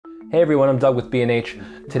Hey everyone, I'm Doug with B&H.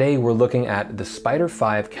 Today we're looking at the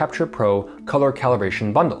Spyder5CAPTURE PRO Color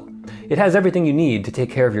Calibration Bundle. It has everything you need to take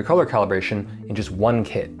care of your color calibration in just one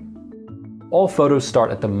kit. All photos start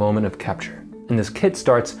at the moment of capture, and this kit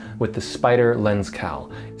starts with the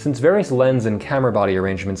SpyderLENSCAL. Since various lens and camera body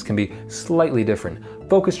arrangements can be slightly different,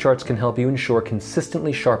 focus charts can help you ensure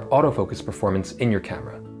consistently sharp autofocus performance in your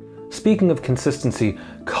camera. Speaking of consistency,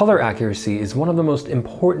 color accuracy is one of the most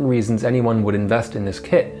important reasons anyone would invest in this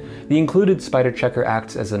kit. The included SpyderCHECKR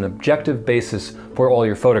acts as an objective basis for all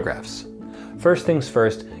your photographs. First things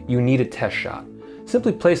first, you need a test shot.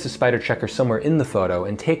 Simply place the SpyderCHECKR somewhere in the photo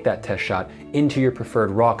and take that test shot into your preferred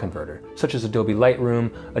RAW converter, such as Adobe Lightroom,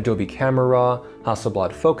 Adobe Camera Raw,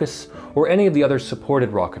 Hasselblad Focus, or any of the other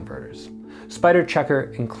supported RAW converters.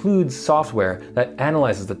 SpyderCHECKR includes software that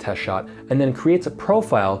analyzes the test shot and then creates a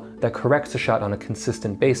profile that corrects the shot on a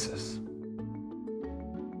consistent basis.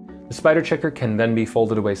 The SpyderCHECKR can then be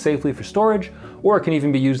folded away safely for storage, or it can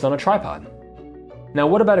even be used on a tripod. Now,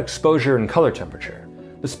 what about exposure and color temperature?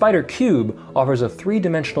 The SpyderCube offers a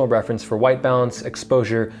three-dimensional reference for white balance,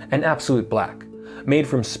 exposure, and absolute black. Made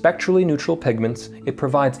from spectrally neutral pigments, it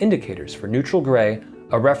provides indicators for neutral gray,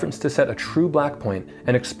 a reference to set a true black point,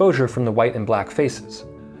 and exposure from the white and black faces.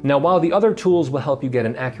 Now, while the other tools will help you get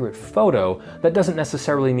an accurate photo, that doesn't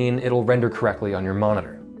necessarily mean it'll render correctly on your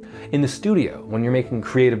monitor. In the studio, when you're making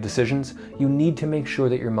creative decisions, you need to make sure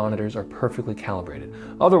that your monitors are perfectly calibrated.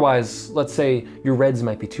 Otherwise, let's say your reds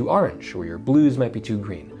might be too orange or your blues might be too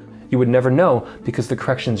green. You would never know because the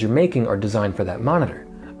corrections you're making are designed for that monitor.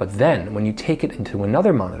 But then, when you take it into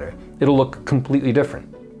another monitor, it'll look completely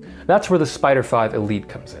different. That's where the Spyder5 Elite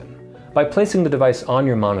comes in. By placing the device on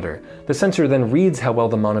your monitor, the sensor then reads how well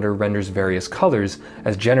the monitor renders various colors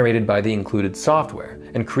as generated by the included software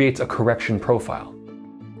and creates a correction profile.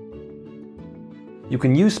 You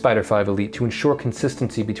can use Spyder5 Elite to ensure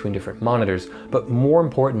consistency between different monitors, but more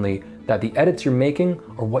importantly, that the edits you're making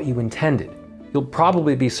are what you intended. You'll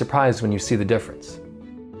probably be surprised when you see the difference.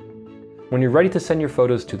 When you're ready to send your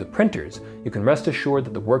photos to the printers, you can rest assured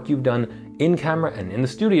that the work you've done in camera and in the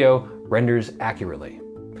studio renders accurately.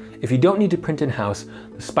 If you don't need to print in-house,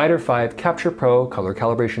 the Spyder5CAPTURE PRO Color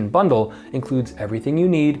Calibration Bundle includes everything you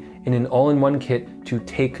need in an all-in-one kit to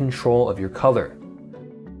take control of your color.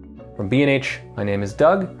 From B&H, my name is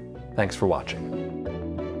Doug. Thanks for watching.